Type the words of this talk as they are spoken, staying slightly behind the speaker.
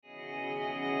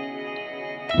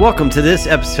Welcome to this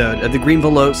episode of the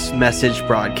Greenville Oaks Message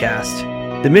Broadcast.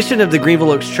 The mission of the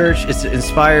Greenville Oaks Church is to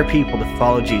inspire people to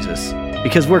follow Jesus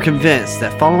because we're convinced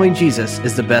that following Jesus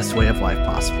is the best way of life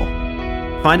possible.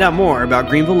 Find out more about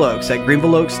Greenville Oaks at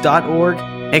greenvilleoaks.org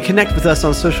and connect with us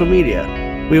on social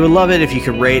media. We would love it if you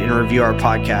could rate and review our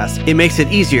podcast. It makes it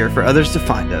easier for others to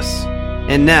find us.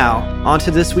 And now, on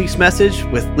to this week's message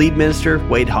with lead minister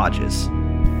Wade Hodges.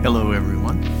 Hello,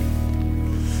 everyone.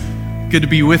 Good to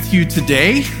be with you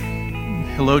today.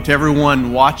 Hello to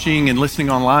everyone watching and listening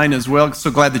online as well.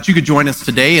 So glad that you could join us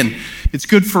today, and it's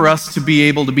good for us to be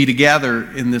able to be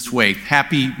together in this way.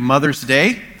 Happy Mother's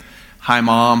Day. Hi,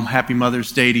 Mom. Happy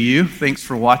Mother's Day to you. Thanks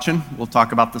for watching. We'll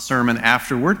talk about the sermon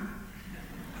afterward.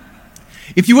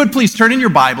 If you would, please turn in your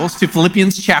Bibles to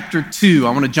Philippians chapter 2. I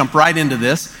want to jump right into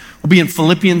this. We'll be in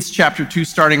Philippians chapter 2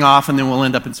 starting off, and then we'll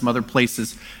end up in some other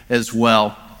places as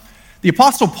well. The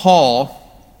Apostle Paul,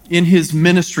 in his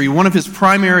ministry, one of his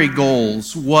primary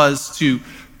goals was to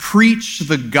preach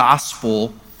the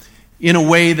gospel in a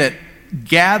way that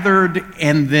gathered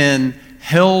and then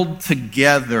held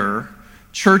together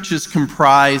churches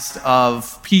comprised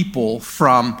of people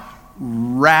from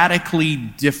radically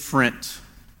different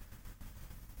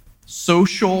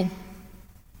social,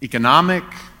 economic,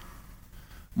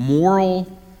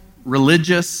 moral,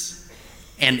 religious,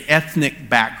 and ethnic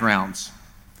backgrounds.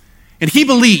 And he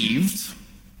believed,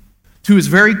 to his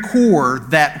very core,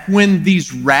 that when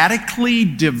these radically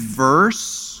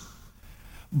diverse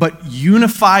but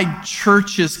unified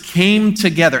churches came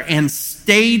together and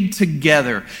stayed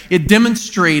together, it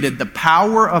demonstrated the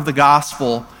power of the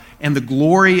gospel and the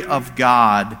glory of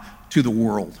God to the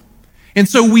world. And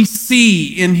so we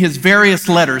see in his various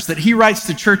letters that he writes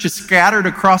to churches scattered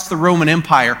across the Roman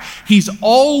Empire, he's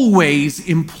always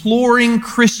imploring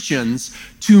Christians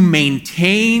to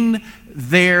maintain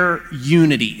their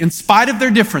unity. In spite of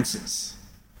their differences,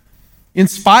 in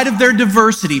spite of their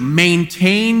diversity,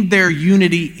 maintain their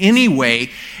unity anyway.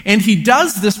 And he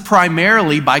does this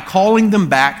primarily by calling them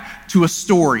back to a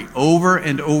story over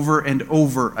and over and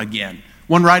over again.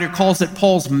 One writer calls it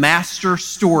Paul's master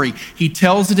story. He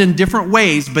tells it in different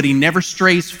ways, but he never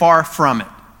strays far from it.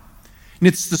 And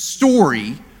it's the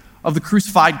story of the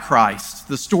crucified Christ,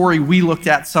 the story we looked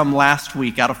at some last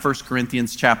week out of 1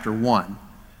 Corinthians chapter 1.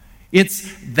 It's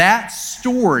that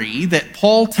story that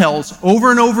Paul tells over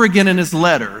and over again in his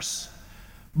letters,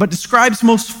 but describes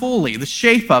most fully, the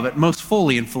shape of it most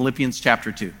fully in Philippians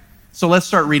chapter 2. So let's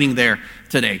start reading there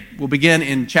today. We'll begin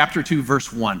in chapter 2,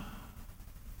 verse 1.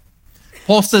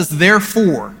 Paul says,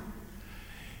 "Therefore,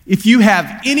 if you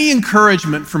have any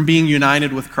encouragement from being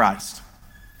united with Christ,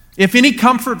 if any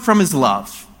comfort from his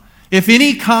love, if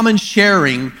any common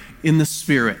sharing in the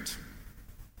Spirit,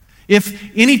 if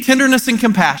any tenderness and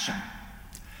compassion,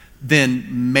 then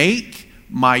make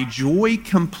my joy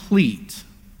complete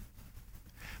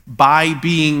by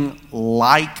being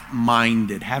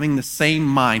like-minded," having the same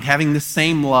mind, having the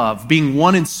same love, being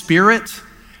one in spirit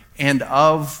and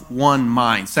of one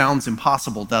mind. Sounds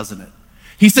impossible, doesn't it?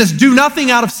 He says, "Do nothing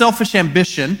out of selfish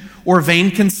ambition or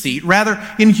vain conceit. Rather,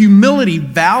 in humility,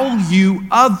 value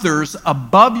others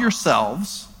above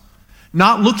yourselves,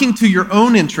 not looking to your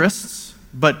own interests,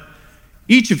 but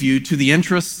each of you to the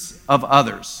interests of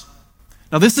others."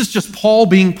 Now, this is just Paul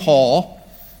being Paul.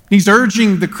 He's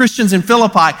urging the Christians in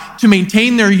Philippi to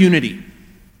maintain their unity,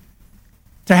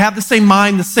 to have the same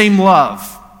mind, the same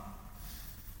love.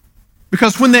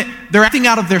 Because when they're acting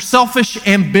out of their selfish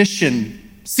ambition,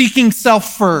 seeking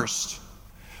self first,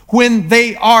 when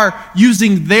they are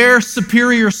using their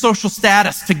superior social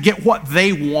status to get what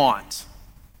they want,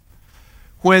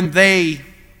 when they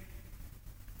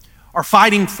are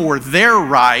fighting for their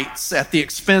rights at the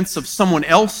expense of someone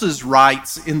else's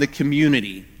rights in the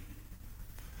community,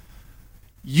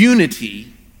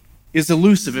 unity is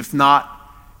elusive, if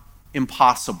not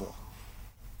impossible.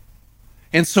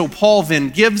 And so Paul then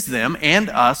gives them and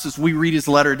us, as we read his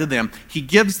letter to them, he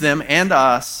gives them and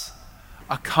us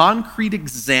a concrete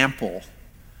example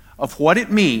of what it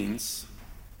means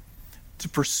to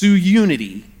pursue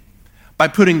unity by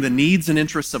putting the needs and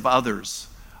interests of others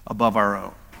above our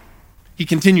own. He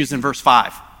continues in verse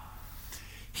 5.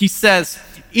 He says,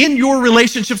 "In your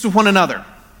relationships with one another,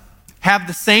 have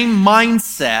the same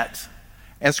mindset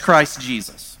as Christ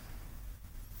Jesus,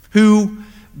 who,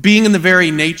 being in the very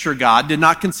nature God, did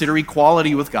not consider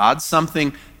equality with God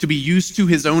something to be used to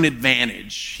his own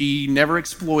advantage. He never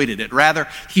exploited it. Rather,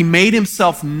 he made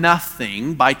himself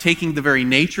nothing by taking the very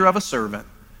nature of a servant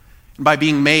and by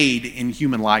being made in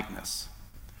human likeness.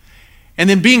 And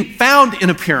then being found in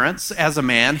appearance as a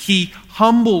man, he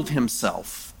humbled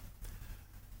himself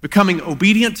becoming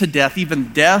obedient to death,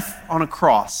 even death on a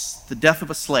cross, the death of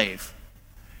a slave.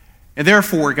 And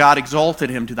therefore, God exalted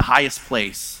him to the highest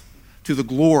place, to the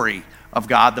glory of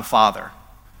God the Father.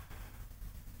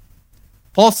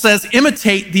 Paul says,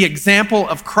 imitate the example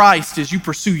of Christ as you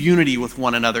pursue unity with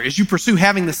one another, as you pursue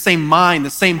having the same mind, the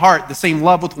same heart, the same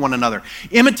love with one another.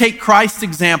 Imitate Christ's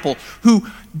example, who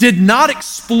did not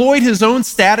exploit his own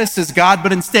status as God,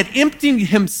 but instead emptied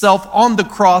himself on the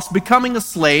cross, becoming a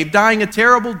slave, dying a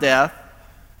terrible death,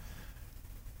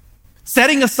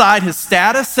 setting aside his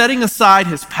status, setting aside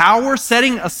his power,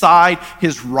 setting aside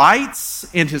his rights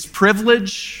and his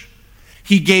privilege.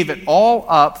 He gave it all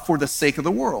up for the sake of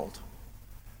the world.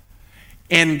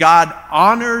 And God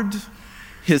honored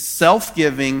his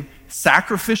self-giving,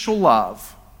 sacrificial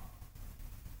love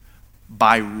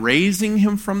by raising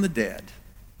him from the dead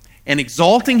and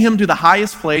exalting him to the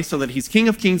highest place so that he's King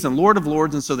of kings and Lord of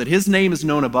lords, and so that his name is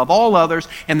known above all others,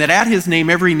 and that at his name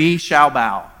every knee shall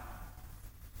bow.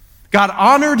 God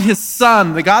honored his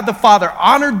Son, the God the Father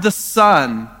honored the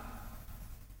Son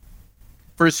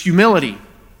for his humility,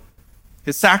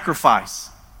 his sacrifice,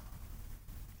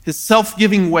 his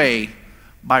self-giving way,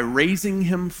 by raising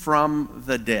him from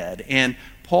the dead. And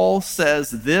Paul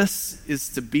says this is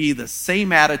to be the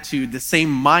same attitude, the same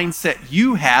mindset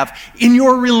you have in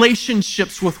your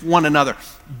relationships with one another.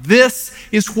 This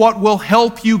is what will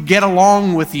help you get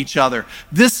along with each other.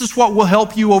 This is what will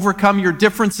help you overcome your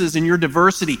differences and your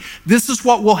diversity. This is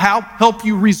what will help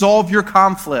you resolve your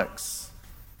conflicts.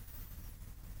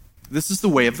 This is the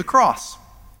way of the cross.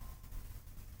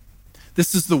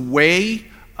 This is the way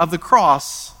of the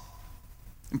cross.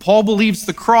 And Paul believes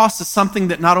the cross is something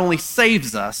that not only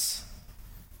saves us,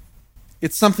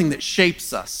 it's something that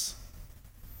shapes us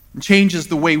and changes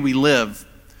the way we live.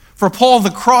 For Paul, the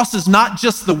cross is not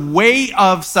just the way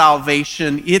of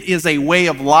salvation, it is a way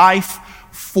of life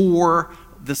for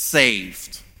the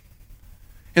saved.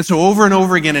 And so over and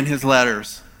over again in his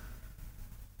letters,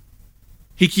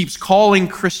 he keeps calling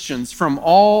Christians from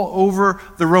all over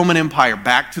the Roman Empire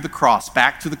back to the cross,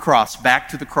 back to the cross, back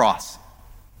to the cross.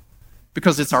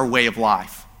 Because it's our way of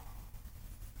life.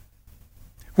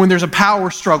 When there's a power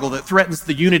struggle that threatens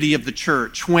the unity of the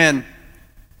church, when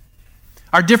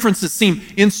our differences seem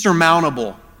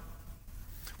insurmountable,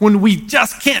 when we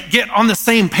just can't get on the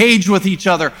same page with each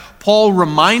other, Paul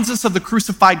reminds us of the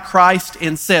crucified Christ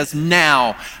and says,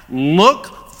 now look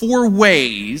for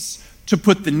ways to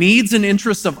put the needs and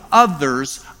interests of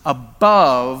others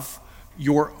above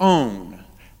your own.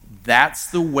 That's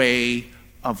the way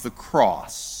of the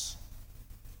cross.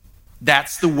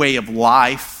 That's the way of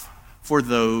life for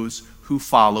those who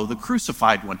follow the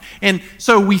crucified one. And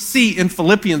so we see in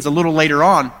Philippians a little later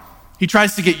on, he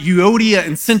tries to get Euodia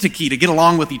and Syntyche to get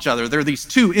along with each other. There are these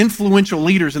two influential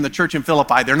leaders in the church in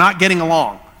Philippi. They're not getting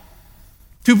along.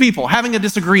 Two people having a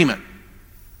disagreement.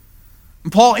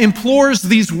 And Paul implores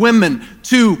these women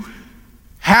to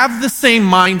have the same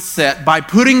mindset by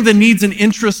putting the needs and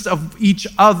interests of each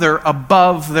other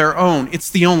above their own. It's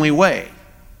the only way.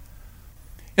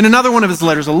 In another one of his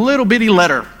letters, a little bitty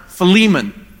letter,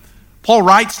 Philemon, Paul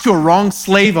writes to a wrong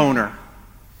slave owner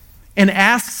and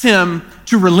asks him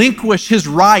to relinquish his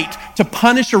right to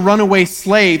punish a runaway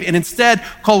slave and instead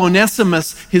call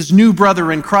Onesimus his new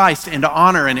brother in Christ and to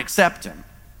honor and accept him.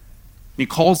 He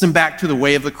calls him back to the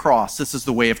way of the cross. This is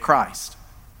the way of Christ.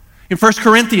 In 1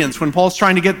 Corinthians, when Paul's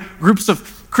trying to get groups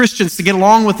of Christians to get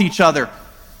along with each other,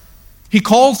 he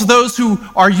calls those who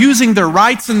are using their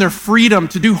rights and their freedom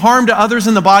to do harm to others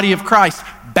in the body of Christ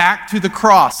back to the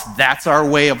cross. That's our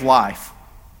way of life.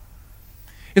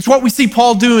 It's what we see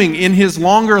Paul doing in his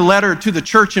longer letter to the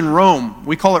church in Rome.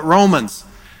 We call it Romans.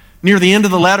 Near the end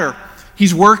of the letter,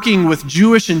 he's working with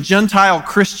Jewish and Gentile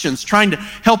Christians, trying to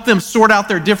help them sort out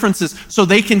their differences so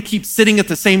they can keep sitting at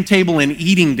the same table and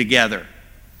eating together.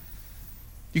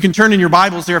 You can turn in your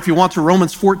Bibles there if you want to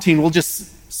Romans 14. We'll just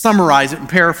summarize it and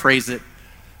paraphrase it.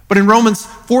 But in Romans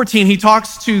 14, he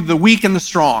talks to the weak and the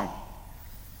strong.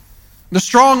 The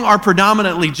strong are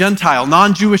predominantly Gentile,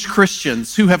 non-Jewish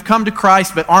Christians who have come to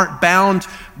Christ but aren't bound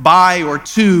by or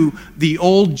to the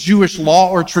old Jewish law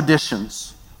or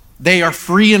traditions. They are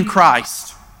free in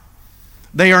Christ.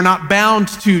 They are not bound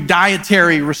to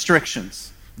dietary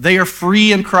restrictions. They are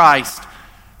free in Christ.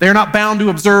 They are not bound to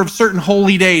observe certain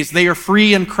holy days. They are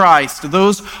free in Christ.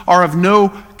 Those are of no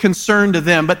concern to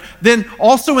them. But then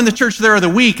also in the church there are the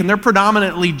weak, and they're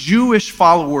predominantly Jewish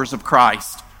followers of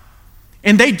Christ.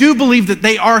 And they do believe that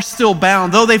they are still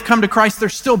bound. Though they've come to Christ, they're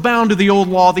still bound to the old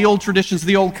law, the old traditions,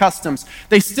 the old customs.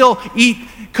 They still eat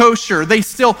kosher. They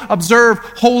still observe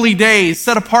holy days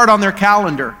set apart on their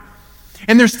calendar.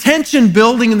 And there's tension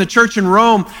building in the church in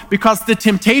Rome because the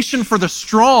temptation for the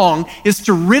strong is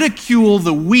to ridicule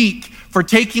the weak for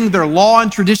taking their law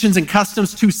and traditions and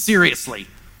customs too seriously.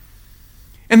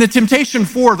 And the temptation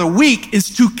for the weak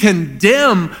is to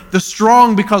condemn the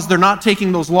strong because they're not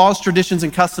taking those laws, traditions,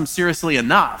 and customs seriously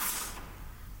enough.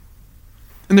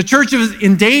 And the church is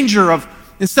in danger of,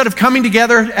 instead of coming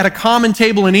together at a common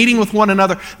table and eating with one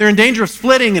another, they're in danger of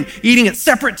splitting and eating at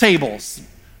separate tables.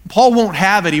 Paul won't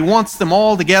have it. He wants them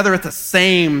all together at the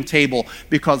same table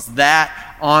because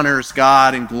that honors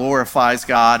God and glorifies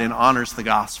God and honors the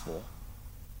gospel.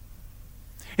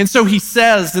 And so he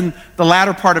says in the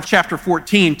latter part of chapter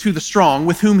 14 to the strong,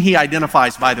 with whom he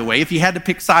identifies, by the way. If he had to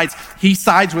pick sides, he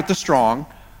sides with the strong.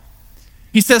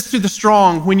 He says to the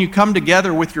strong, when you come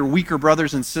together with your weaker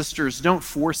brothers and sisters, don't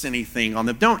force anything on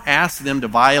them. Don't ask them to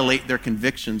violate their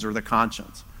convictions or their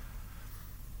conscience.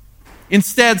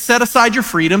 Instead, set aside your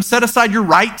freedom, set aside your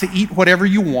right to eat whatever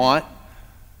you want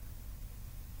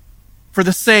for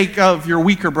the sake of your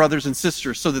weaker brothers and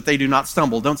sisters so that they do not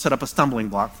stumble. Don't set up a stumbling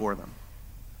block for them.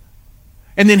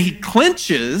 And then he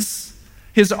clinches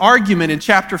his argument in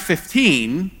chapter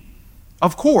 15,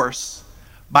 of course,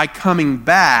 by coming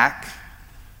back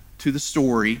to the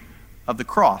story of the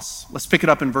cross. Let's pick it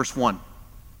up in verse 1.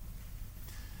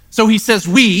 So he says,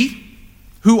 we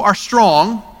who are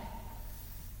strong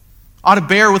ought to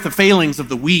bear with the failings of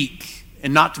the weak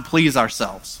and not to please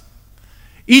ourselves.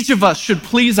 Each of us should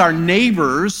please our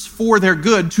neighbors for their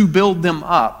good to build them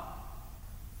up.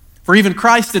 For even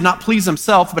Christ did not please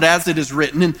himself, but as it is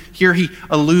written, and here he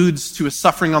alludes to his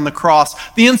suffering on the cross,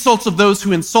 the insults of those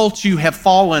who insult you have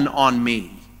fallen on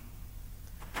me.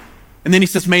 And then he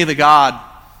says, may the God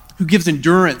who gives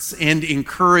endurance and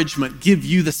encouragement give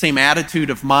you the same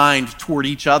attitude of mind toward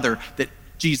each other that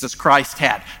Jesus Christ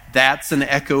had. That's an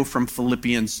echo from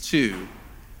Philippians 2.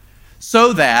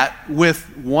 So that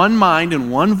with one mind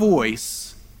and one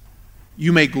voice,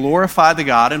 you may glorify the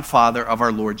God and Father of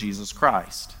our Lord Jesus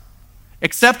Christ.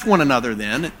 Accept one another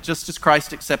then, just as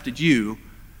Christ accepted you,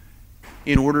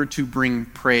 in order to bring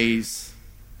praise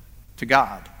to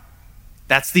God.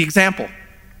 That's the example.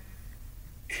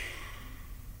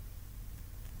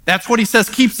 That's what he says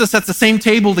keeps us at the same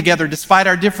table together despite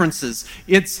our differences.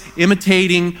 It's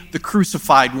imitating the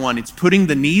crucified one. It's putting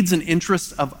the needs and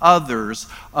interests of others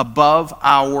above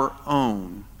our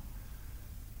own.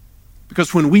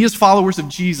 Because when we as followers of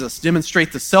Jesus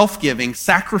demonstrate the self-giving,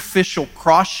 sacrificial,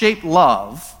 cross-shaped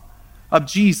love of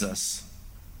Jesus,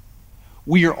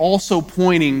 we are also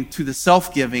pointing to the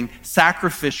self-giving,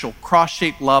 sacrificial,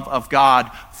 cross-shaped love of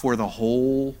God for the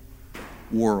whole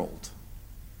world.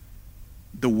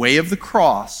 The way of the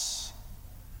cross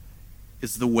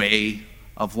is the way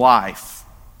of life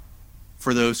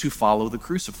for those who follow the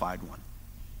crucified one.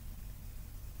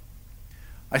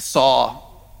 I saw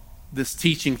this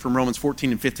teaching from Romans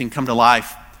 14 and 15 come to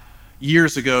life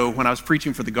years ago when I was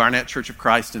preaching for the Garnett Church of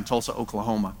Christ in Tulsa,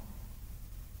 Oklahoma.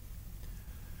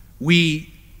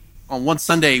 On one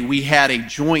Sunday, we had a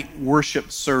joint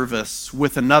worship service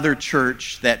with another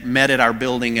church that met at our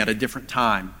building at a different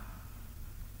time.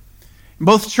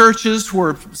 Both churches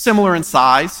were similar in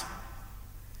size.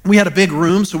 We had a big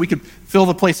room so we could fill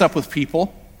the place up with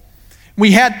people.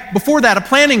 We had, before that, a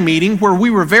planning meeting where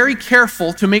we were very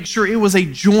careful to make sure it was a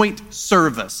joint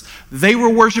service. They were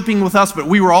worshiping with us, but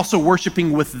we were also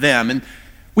worshiping with them. And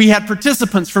we had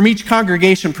participants from each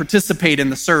congregation participate in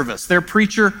the service. Their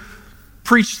preacher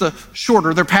preached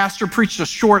their pastor preached a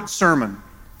short sermon.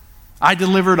 I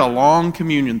delivered a long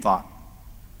communion thought.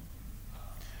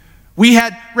 We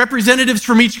had representatives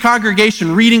from each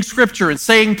congregation reading scripture and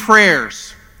saying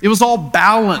prayers. It was all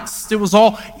balanced. It was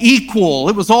all equal.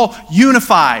 It was all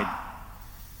unified.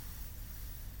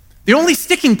 The only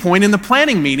sticking point in the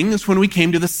planning meeting is when we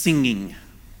came to the singing.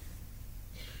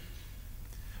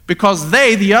 Because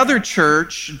the other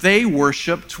church, they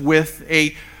worshiped with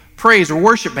a praise or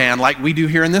worship band like we do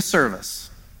here in this service.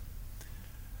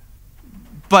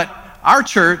 But our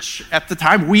church, at the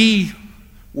time, we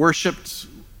worshiped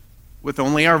with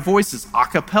only our voices, a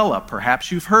cappella.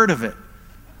 Perhaps you've heard of it.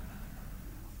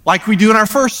 Like we do in our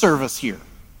first service here.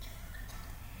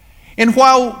 And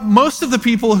while most of the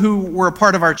people who were a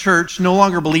part of our church no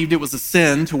longer believed it was a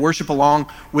sin to worship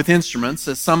along with instruments,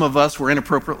 as some of us were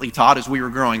inappropriately taught as we were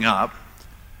growing up,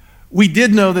 we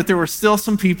did know that there were still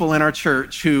some people in our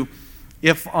church who,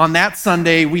 if on that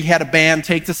Sunday we had a band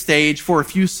take the stage for a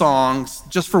few songs,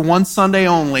 just for one Sunday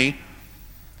only,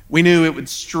 we knew it would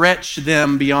stretch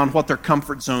them beyond what their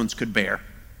comfort zones could bear.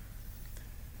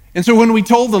 And so when we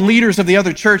told the leaders of the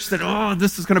other church that,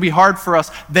 this is going to be hard for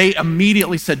us, they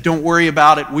immediately said, don't worry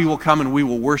about it. We will come and we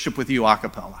will worship with you a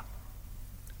cappella.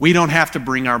 We don't have to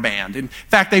bring our band. In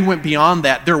fact, they went beyond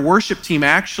that. Their worship team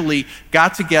actually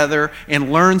got together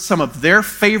and learned some of their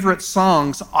favorite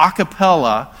songs a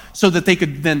cappella so that they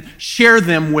could then share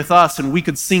them with us and we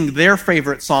could sing their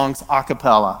favorite songs a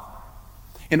cappella.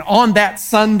 And on that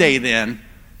Sunday then,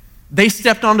 they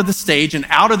stepped onto the stage and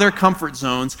out of their comfort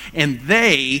zones, and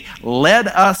they led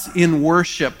us in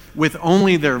worship with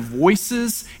only their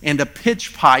voices and a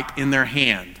pitch pipe in their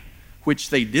hand, which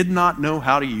they did not know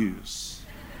how to use.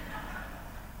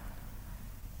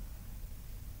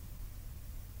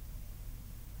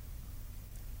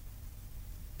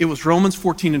 It was Romans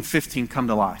 14 and 15 come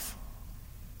to life.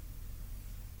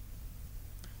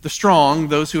 The strong,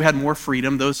 those who had more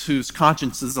freedom, those whose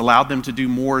consciences allowed them to do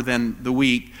more than the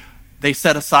weak, they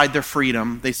set aside their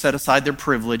freedom, they set aside their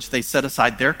privilege, they set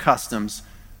aside their customs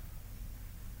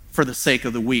for the sake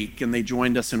of the weak, and they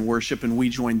joined us in worship, and we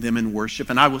joined them in worship.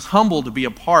 And I was humbled to be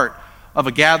a part of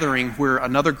a gathering where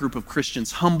another group of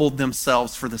Christians humbled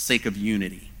themselves for the sake of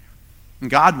unity.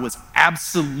 And God was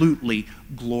absolutely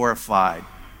glorified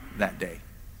that day.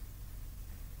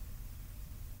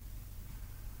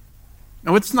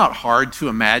 Now, it's not hard to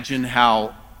imagine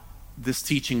how this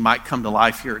teaching might come to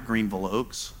life here at Greenville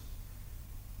Oaks.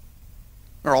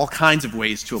 There are all kinds of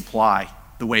ways to apply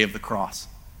the way of the cross.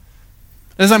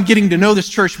 As I'm getting to know this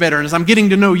church better, and as I'm getting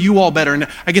to know you all better, and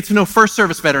I get to know first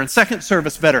service better and second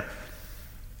service better,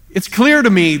 it's clear to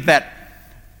me that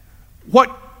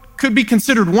what could be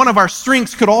considered one of our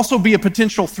strengths could also be a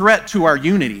potential threat to our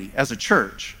unity as a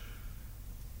church.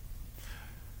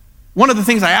 One of the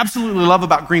things I absolutely love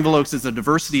about Greenville Oaks is the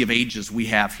diversity of ages we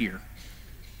have here.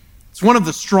 It's one of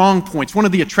the strong points, one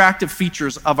of the attractive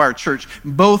features of our church.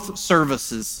 Both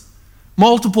services,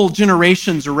 multiple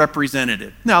generations are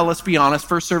represented. Now, let's be honest,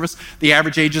 first service, the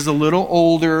average age is a little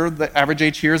older, the average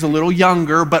age here is a little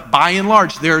younger, but by and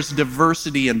large, there's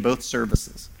diversity in both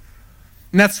services.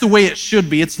 And that's the way it should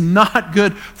be. It's not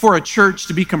good for a church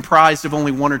to be comprised of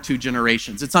only one or two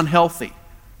generations. It's unhealthy.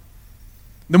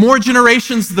 The more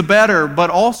generations, the better, but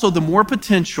also the more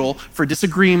potential for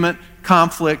disagreement,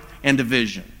 conflict, and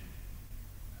division.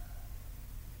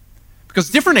 Because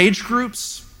different age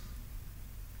groups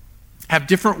have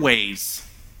different ways.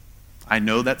 I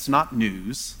know that's not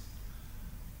news.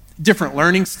 Different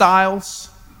learning styles,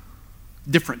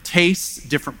 different tastes,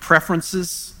 different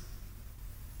preferences,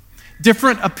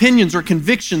 different opinions or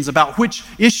convictions about which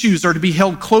issues are to be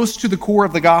held close to the core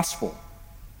of the gospel.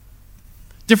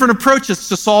 Different approaches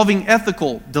to solving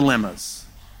ethical dilemmas.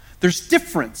 There's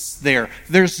difference there.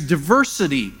 There's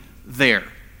diversity there.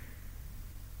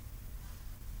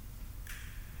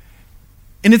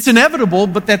 And it's inevitable,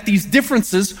 but that these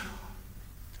differences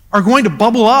are going to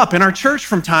bubble up in our church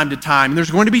from time to time.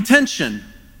 There's going to be tension.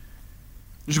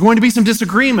 There's going to be some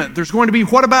disagreement. There's going to be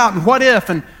what about and what if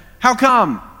and how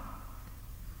come.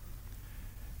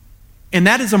 And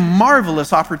that is a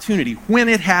marvelous opportunity when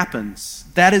it happens.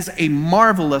 That is a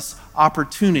marvelous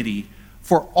opportunity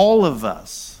for all of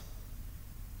us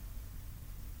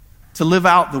to live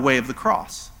out the way of the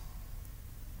cross.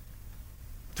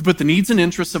 To put the needs and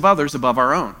interests of others above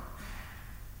our own.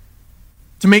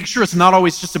 To make sure it's not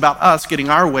always just about us getting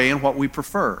our way and what we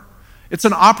prefer. It's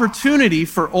an opportunity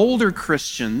for older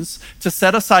Christians to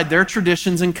set aside their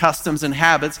traditions and customs and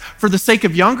habits for the sake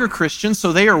of younger Christians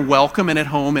so they are welcome and at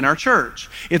home in our church.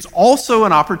 It's also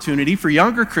an opportunity for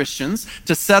younger Christians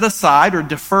to set aside or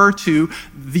defer to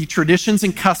the traditions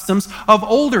and customs of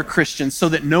older Christians so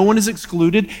that no one is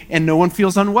excluded and no one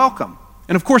feels unwelcome.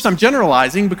 And of course, I'm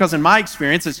generalizing because in my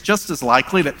experience, it's just as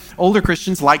likely that older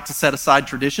Christians like to set aside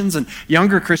traditions and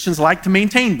younger Christians like to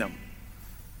maintain them.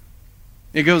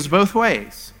 It goes both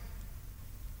ways.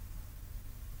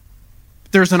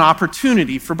 There's an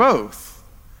opportunity for both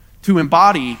to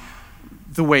embody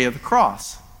the way of the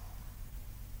cross.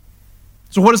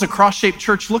 So what does a cross-shaped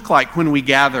church look like when we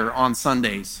gather on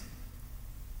Sundays?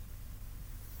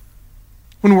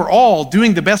 When we're all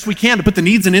doing the best we can to put the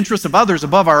needs and interests of others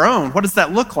above our own, what does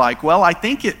that look like? Well, I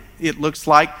think it looks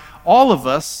like all of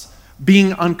us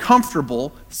being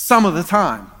uncomfortable some of the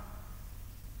time.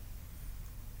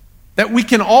 That we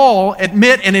can all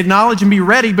admit and acknowledge and be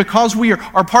ready because we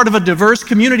are part of a diverse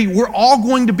community. We're all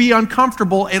going to be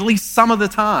uncomfortable at least some of the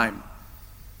time.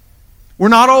 We're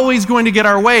not always going to get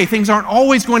our way. Things aren't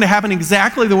always going to happen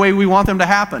exactly the way we want them to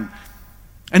happen.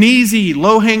 An easy,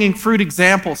 low-hanging fruit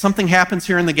example, something happens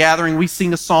here in the gathering, we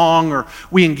sing a song or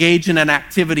we engage in an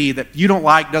activity that you don't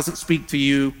like, doesn't speak to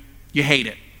you, you hate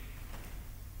it.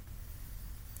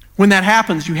 When that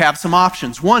happens, you have some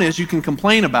options. One is you can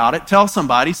complain about it, tell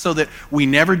somebody so that we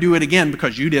never do it again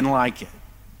because you didn't like it.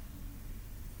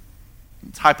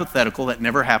 It's hypothetical, that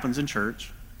never happens in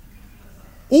church.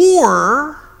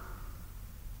 Or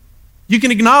you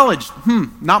can acknowledge,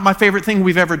 not my favorite thing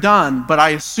we've ever done, but I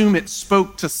assume it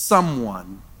spoke to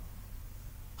someone.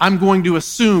 I'm going to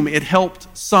assume it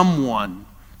helped someone,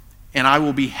 and I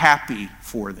will be happy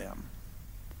for them.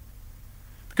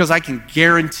 Because I can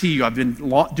guarantee you, I've been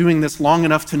doing this long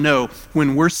enough to know,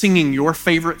 when we're singing your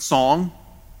favorite song,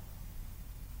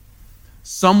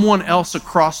 someone else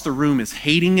across the room is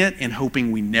hating it and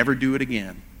hoping we never do it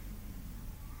again.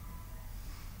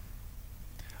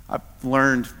 I've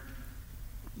learned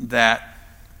that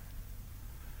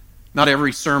not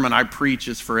every sermon I preach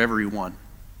is for everyone.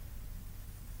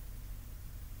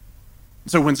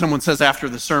 So when someone says after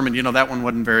the sermon, that one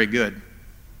wasn't very good,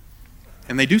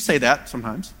 and they do say that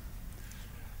sometimes,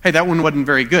 hey, that one wasn't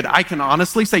very good, I can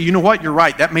honestly say, you know what, you're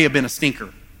right, that may have been a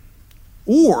stinker.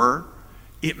 Or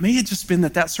it may have just been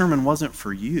that sermon wasn't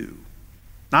for you.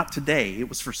 Not today, it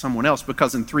was for someone else,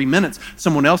 because in 3 minutes,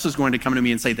 someone else is going to come to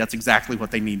me and say that's exactly what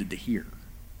they needed to hear.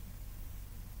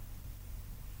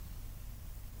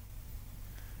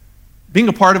 Being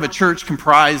a part of a church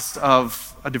comprised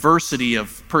of a diversity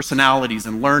of personalities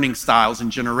and learning styles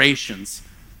and generations,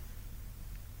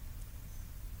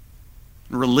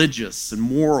 religious and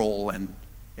moral and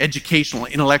educational,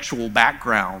 intellectual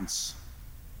backgrounds,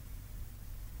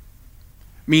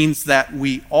 means that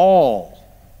we all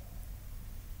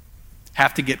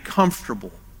have to get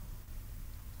comfortable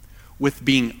with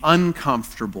being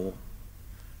uncomfortable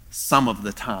some of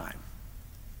the time.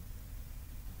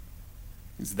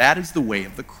 That is the way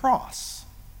of the cross.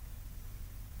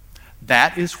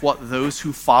 That is what those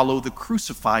who follow the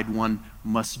crucified one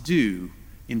must do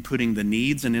in putting the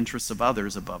needs and interests of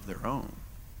others above their own.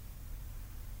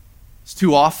 It's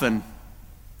too often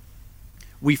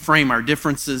we frame our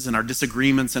differences and our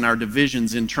disagreements and our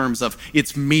divisions in terms of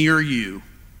it's me or you.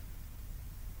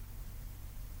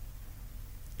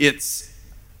 It's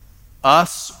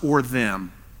us or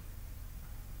them.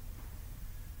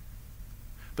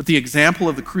 But the example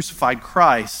of the crucified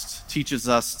Christ teaches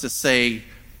us to say,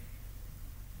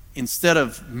 instead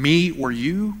of me or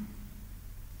you,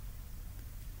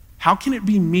 how can it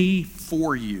be me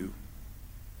for you?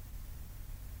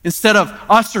 Instead of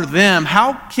us or them,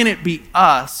 how can it be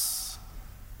us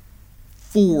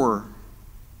for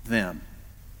them?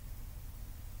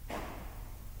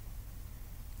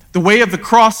 The way of the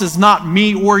cross is not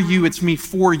me or you, it's me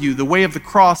for you. The way of the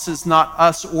cross is not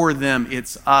us or them,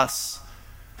 it's us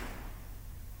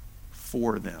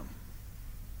for them.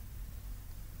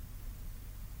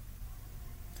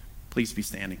 Please be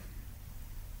standing.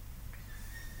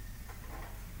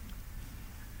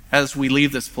 As we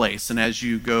leave this place and as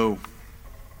you go,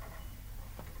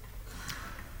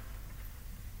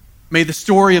 may the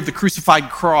story of the crucified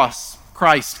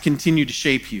Christ continue to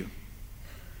shape you.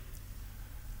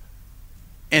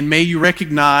 And may you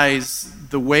recognize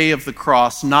the way of the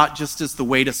cross not just as the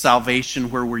way to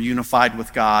salvation where we're unified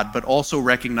with God, but also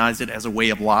recognize it as a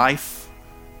way of life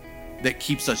that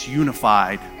keeps us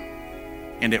unified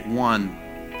and at one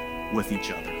with each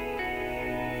other.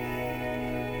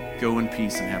 Go in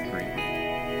peace and have a great week.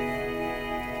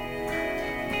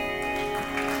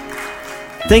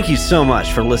 Thank you so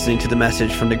much for listening to the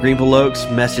message from the Greenville Oaks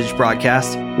Message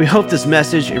Broadcast. We hope this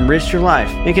message enriched your life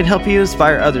and can help you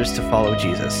inspire others to follow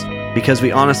Jesus, because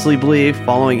we honestly believe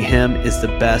following him is the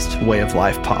best way of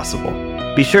life possible.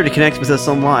 Be sure to connect with us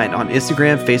online on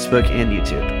Instagram, Facebook, and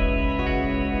YouTube.